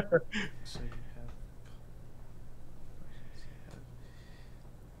got? So you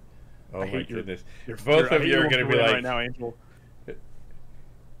Oh I my hate goodness. You're- Both I of hate you are your going to be feeling like, right now, Angel.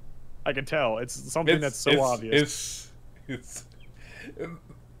 I can tell. It's something that's so obvious. It's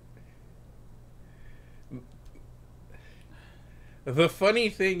the funny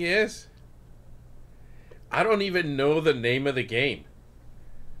thing is, I don't even know the name of the game.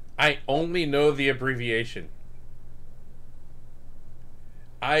 I only know the abbreviation.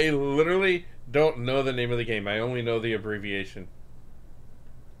 I literally don't know the name of the game. I only know the abbreviation.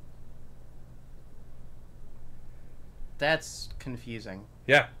 That's confusing.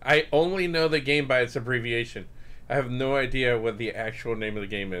 Yeah, I only know the game by its abbreviation. I have no idea what the actual name of the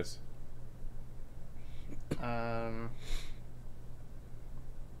game is.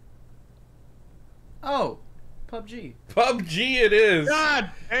 Oh, PUBG. PUBG it is.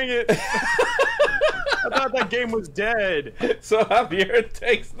 God dang it! I thought that game was dead. So Javier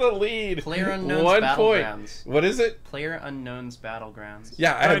takes the lead. PlayerUnknown's 1 point. Battlegrounds. What is it? PlayerUnknown's Battlegrounds.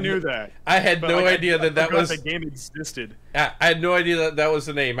 Yeah, I knew that. I had no idea I that forgot was. the game existed. I had no idea that was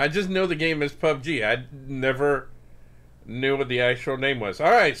the name. I just know the game is PUBG. I never knew what the actual name was.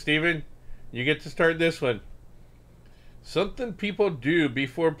 All right, Steven, you get to start this one. Something people do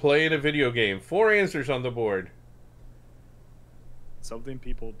before playing a video game. 4 answers on the board. Something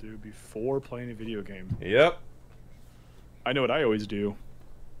people do before playing a video game. Yep. I know what I always do.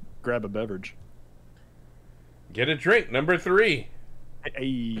 Grab a beverage. Get a drink. Number 3.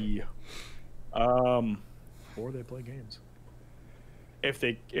 Hey. Before they play games. If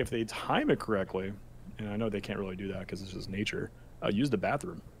they time it correctly, and I know they can't really do that because it's just nature. Use the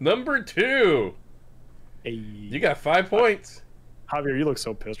bathroom. Number 2. Hey. You got 5 points. Javier, you look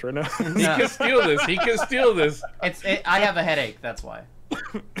so pissed right now. He can steal this. He can steal this. I have a headache. That's why.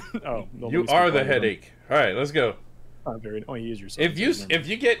 Oh, You are the headache. All right, let's go. He is your son. If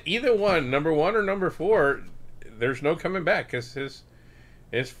you get either one, number 1 or number 4, there's no coming back because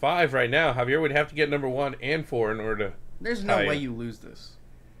his 5 right now. Javier would have to get number 1 and 4 in order to. There's no tie way it. you lose this.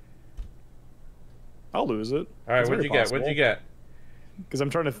 I'll lose it. All right, what'd you get? What'd you get? Because I'm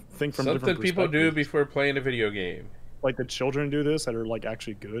trying to think from Something different people do perspectives. before playing a video game. Like the children do this that are like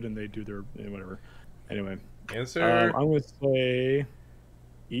actually good and they do their whatever. Anyway, Answer I'm gonna say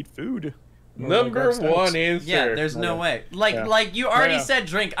eat food. number Grab 1 snacks. answer. Yeah, there's no way. Yeah. Like you already Yeah. said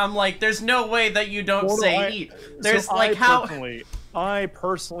drink. I'm like, there's no way that you don't Well, no, say I- eat. There's so like how. I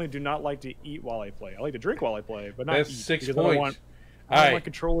personally do not like to eat while I play. I like to drink while I play, but not That's eat. 6 because I don't points. I don't All want my right,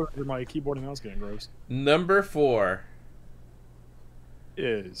 controller or my keyboard and mouse getting gross. number 4.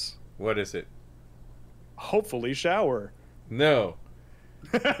 Is What is it? hopefully shower. No.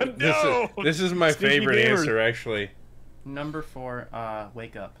 No. This is my Stinky favorite gamers. answer, actually. Number 4.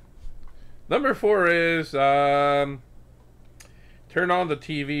 Wake up. Number 4 is turn on the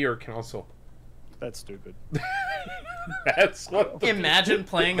TV or console. That's stupid. That's what. Imagine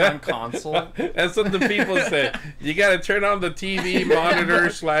playing on console. That's what the people say. You got to turn on the TV,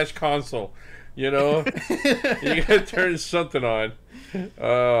 monitor / console. You know, you got to turn something on.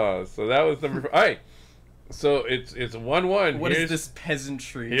 So that was number 4. All right. So it's 1-1. What is this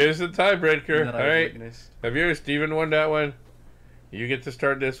peasantry? Here's the tiebreaker. that All I've right. witnessed? Javier, Steven won that one. You get to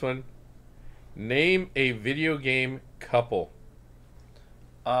start this one. Name a video game couple.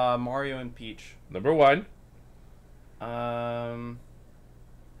 Mario and Peach. Number 1. How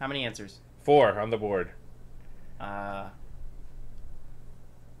many answers? 4 on the board.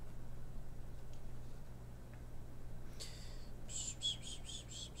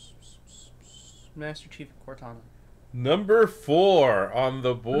 Master Chief and Cortana. Number 4 on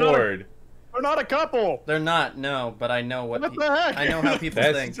the board. They're not a couple. They're not, no, but I know what. What the heck? I know how people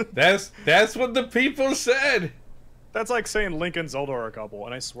think. That's what the people said. That's like saying Link and Zelda are a couple,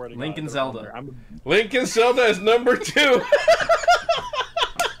 and I swear to God. Link and they're Zelda. on there. Link and Zelda is number 2.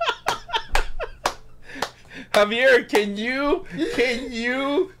 Javier, can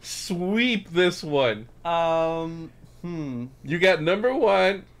you sweep this one? You got number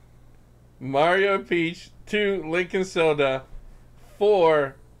 1, Mario and Peach. 2, Link and Zelda.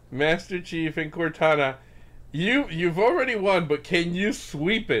 4, Master Chief and Cortana. You've already won, but can you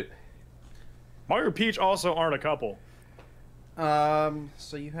sweep it? Mario and Peach also aren't a couple.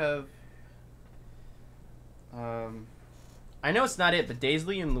 So you have. I know it's not it, but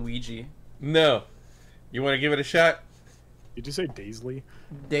Daisley and Luigi. No. You want to give it a shot? Did you say Daisley?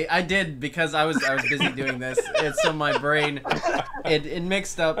 I did because I was busy doing this. It's so my brain it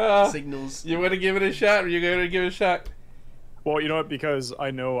mixed up signals. You want to give it a shot? Or you going to give it a shot? Well, you know what? Because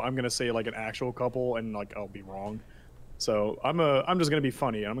I know I'm gonna say like an actual couple, and like I'll be wrong. So I'm just gonna be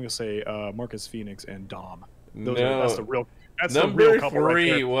funny. I'm gonna say Marcus Phoenix and Dom. No. That's the real. That's Number the real couple right 3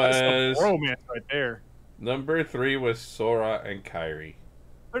 there. was That's the romance right there. Number 3 was Sora and Kyrie.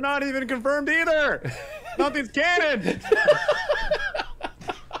 They're not even confirmed either. Nothing's canon.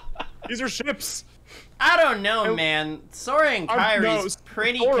 These are ships. I don't know, man. Sora and Kyrie's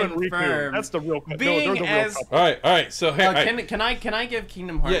pretty Sora and Riku. confirmed. That's the real. Being they're the as- real couple. All right. So hey, all right. Can I give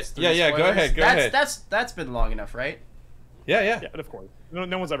Kingdom Hearts 3 Yeah, go spoilers? ahead, go ahead. That's been long enough, right? Yeah. Yeah, of course.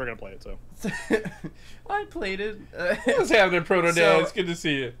 No one's ever gonna play it. So I played it. What's happening, Proto Dad? So- It's good to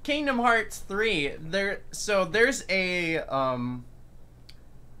see you. Kingdom Hearts 3. There's a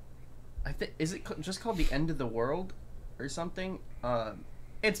I think is it just called The End of the World or something?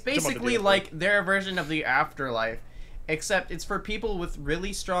 It's basically DLC. like their version of the afterlife, except it's for people with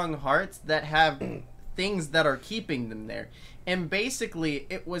really strong hearts that have things that are keeping them there. And basically,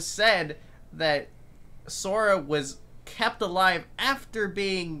 it was said that Sora was kept alive after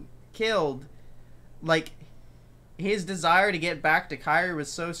being killed. Like, his desire to get back to Kyrie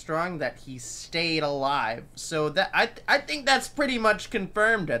was so strong that he stayed alive. So that I think that's pretty much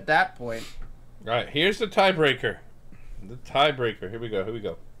confirmed at that point. All right, here's the tiebreaker. The tiebreaker. Here we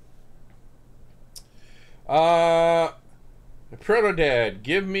go. Proto Dad,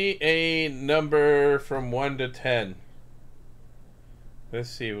 give me a number from 1 to 10.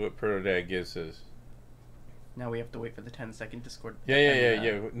 Let's see what Proto Dad gives us. Now we have to wait for the 10-second Discord.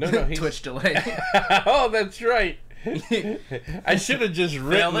 Yeah. No, he's... Twitch delay. Oh, that's right. I should have just Fill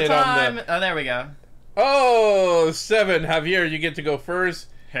written the it time. on the... Oh, there we go. Oh, 7. Javier, you get to go first.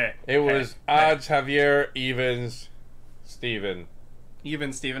 Hey. It was odds, Javier, evens, Steven.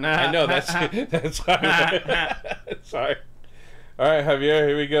 Even Steven. I know, that's why. Sorry. All right, Javier,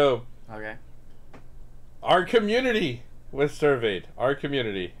 here we go. Okay. Our community was surveyed. Our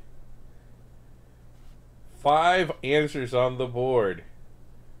community. 5 answers on the board.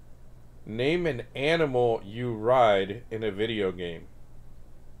 Name an animal you ride in a video game.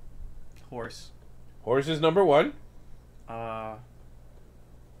 Horse. Horse is number 1.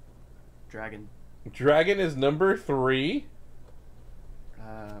 Dragon. Dragon is number 3.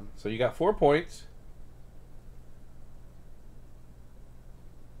 So you got 4 points.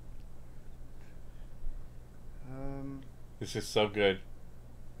 This is so good.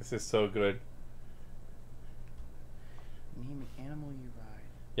 This is so good. Name an animal you ride.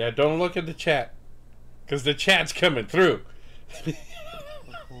 Yeah, don't look at the chat. Because the chat's coming through. this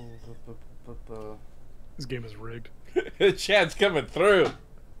game is rigged. The chat's coming through.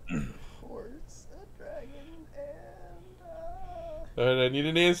 Horse, a dragon, and Alright, I need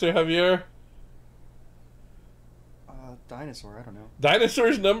an answer, Javier. dinosaur. I don't know.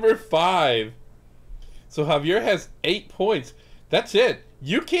 Dinosaur's number 5. So Javier has 8 points. That's it.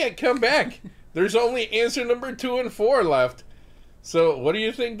 You can't come back. There's only answer number 2 and 4 left. So what do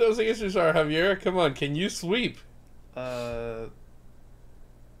you think those answers are, Javier? Come on, can you sweep? You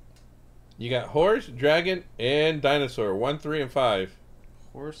got horse, dragon, and dinosaur. 1, 3, and 5.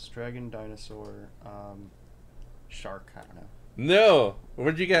 Horse, dragon, dinosaur, shark. I don't know. No.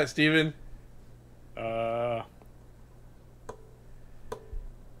 What'd you got, Steven?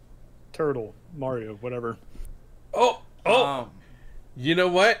 Turtle, Mario, whatever. Oh. You know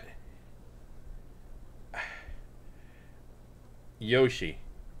what? Yoshi.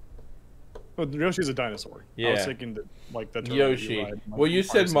 Oh, Yoshi's a dinosaur. I Yeah. was thinking that, like the turtle Yoshi. you ride, Well, you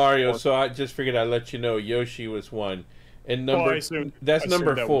said 64. Mario, so I just figured I'd let you know Yoshi was 1. And number I assumed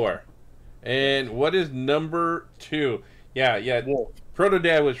number that 4. And what is number 2? Yeah. Wolf. Proto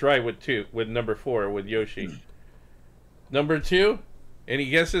Dad was right with number 4 with Yoshi. Number 2? Any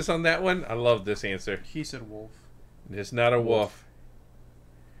guesses on that one? I love this answer. He said wolf. It's not a wolf.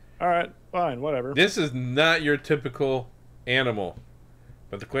 All right, fine, whatever. This is not your typical animal.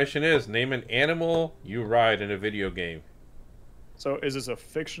 But the question is, name an animal you ride in a video game. So is this a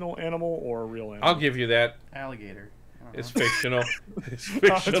fictional animal or a real animal? I'll give you that. Alligator. I don't know. It's fictional. It's Oh,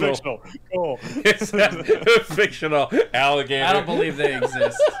 it's fictional. fictional. Cool. It's not fictional. Alligator. I don't believe they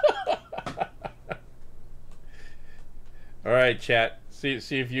exist. All right, chat.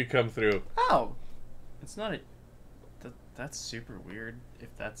 See if you come through. Oh, it's not a. That's super weird. If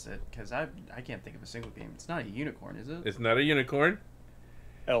that's it, because I can't think of a single game. It's not a unicorn, is it? It's not a unicorn.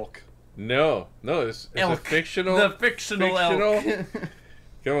 Elk. No. It's a Elk. fictional. The fictional elk.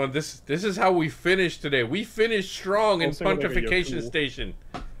 Come on, this is how we finished today. We finished strong in Also gonna look at your Pontification pool. Station.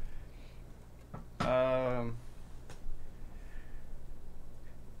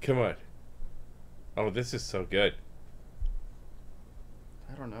 Come on. Oh, this is so good.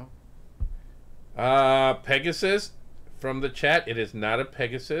 I don't know. Pegasus from the chat. It is not a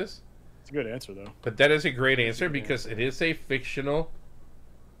Pegasus. a good answer though. But that is a great answer good because it is a fictional.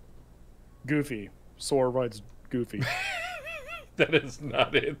 Goofy. Sora rides Goofy. That is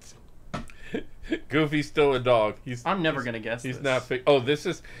not it. Goofy's still a dog. I'm never gonna guess. He's this. not. Oh, this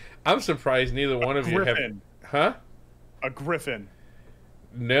is. I'm surprised neither one of you have. Huh? A griffin.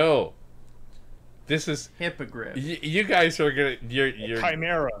 No. This is. Hippogriff. You guys are gonna. You're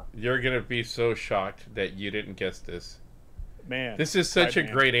Chimera. You're gonna be so shocked that you didn't guess this. Man. This is such a Right,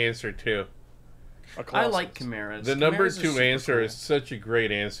 man. great answer too. A I colossus. like chimeras. The number Chimeras are 2 super answer cool. is such a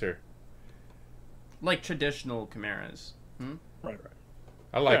great answer. like traditional chimeras. Hmm? Right.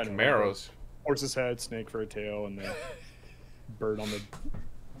 I like Yeah, no, Camaros. Horse's head, snake for a tail, and the bird on the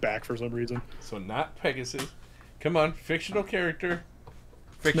back for some reason. So not Pegasus. Come on, fictional character.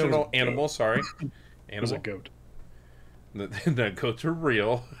 Fictional a animal, sorry. It was a Animal. goat. The goats are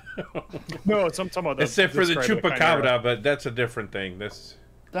real. No, it's I'm talking about. Except for the describe a chimera. chupacabra, but that's a different thing. That's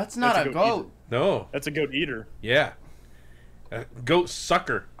not That's a a goat. goat No, That's a goat eater. yeah. Goat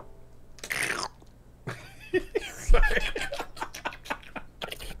sucker.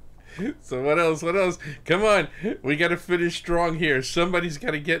 So what else? What else? Come on, we got to finish strong here. Somebody's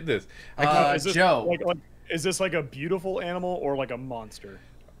got to get this. Is this Joe. Is this like a beautiful animal or like a monster?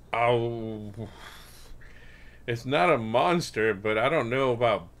 Oh, it's not a monster, but I don't know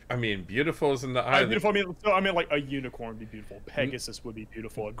about. I mean, beautiful is in the eye. of the- Beautiful. I mean, like a unicorn would be beautiful. Pegasus would be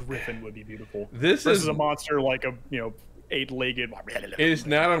beautiful. A griffin would be beautiful. This Versus is a monster like a 8-legged. It's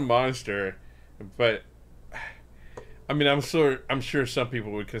not a monster, but I mean, I'm sure some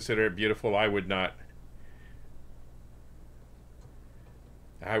people would consider it beautiful. I would not.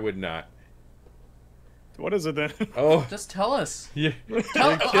 I would not. What is it then? Oh, Just tell us. you're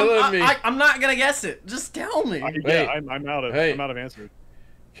Tell, killing me. I'm not gonna guess it. Just tell me. Hey. I'm out of. Hey. I'm out of answers.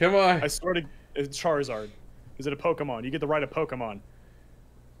 Come on. I started. It's Charizard. Is it a Pokemon? You get to ride a Pokemon.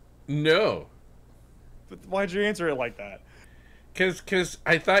 No, But why'd you answer it like that? because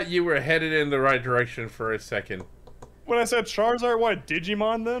I thought you were headed in the right direction for a second. When I said Charizard, what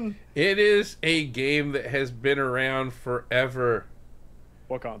Digimon then? It is a game that has been around forever.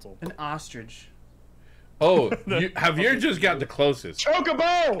 What console? An ostrich. Oh, Javier just got the closest.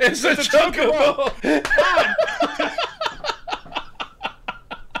 Chocobo. It's a chocobo.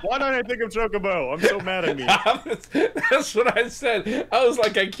 Why don't I think of Chocobo? I'm so mad at me. That's what I said. I was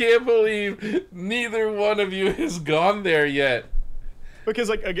like, I can't believe neither one of you has gone there yet. Because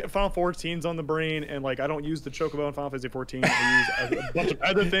like I get Final 14's on the brain, and like I don't use the Chocobo in Final Fantasy 14. I use a bunch of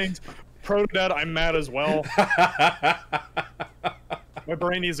other things. Protodad, I'm mad as well. My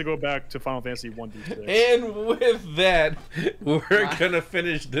brain needs to go back to Final Fantasy 1 through 6. And with that, we're gonna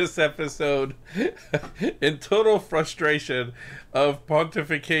finish this episode in total frustration of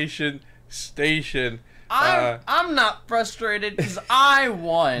Pontification Station. I'm not frustrated because I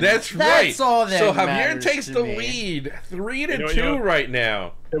won. That's right. That's all that so Javier matters takes to the me. lead, 3-2 You know- right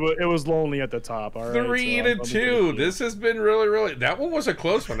now. It was lonely at the top. All right, 3-2. This has been really. That one was a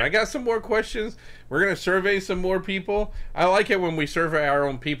close one. I got some more questions. We're gonna survey some more people. I like it when we survey our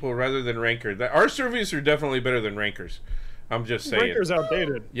own people rather than rankers. Our surveys are definitely better than rankers. I'm just saying. Ranker's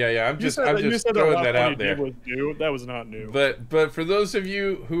outdated. Yeah. I'm You just said throwing last that one out you there. did was new. That was not new. But for those of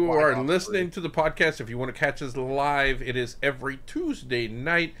you who Why are not? listening to the podcast, if you want to catch us live, it is every Tuesday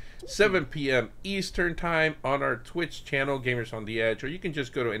night, 7 p.m. Eastern Time on our Twitch channel, Gamers on the Edge, or you can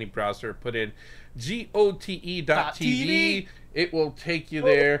just go to any browser, put in GOTE.TV. .tv. It will take you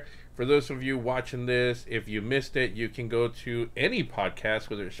there. For those of you watching this, if you missed it, you can go to any podcast,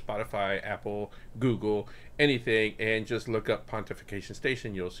 whether it's Spotify, Apple, Google, anything, and just look up Pontification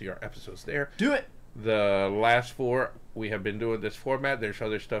Station. You'll see our episodes there. Do it. The last 4, we have been doing this format. There's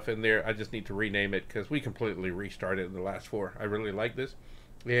other stuff in there. I just need to rename it because we completely restarted in the last 4. I really like this.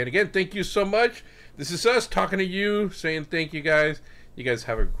 And again, thank you so much. This is us talking to you, saying thank you guys. You guys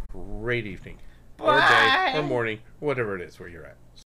have a great evening. Or day, Bye. or morning, whatever it is where you're at.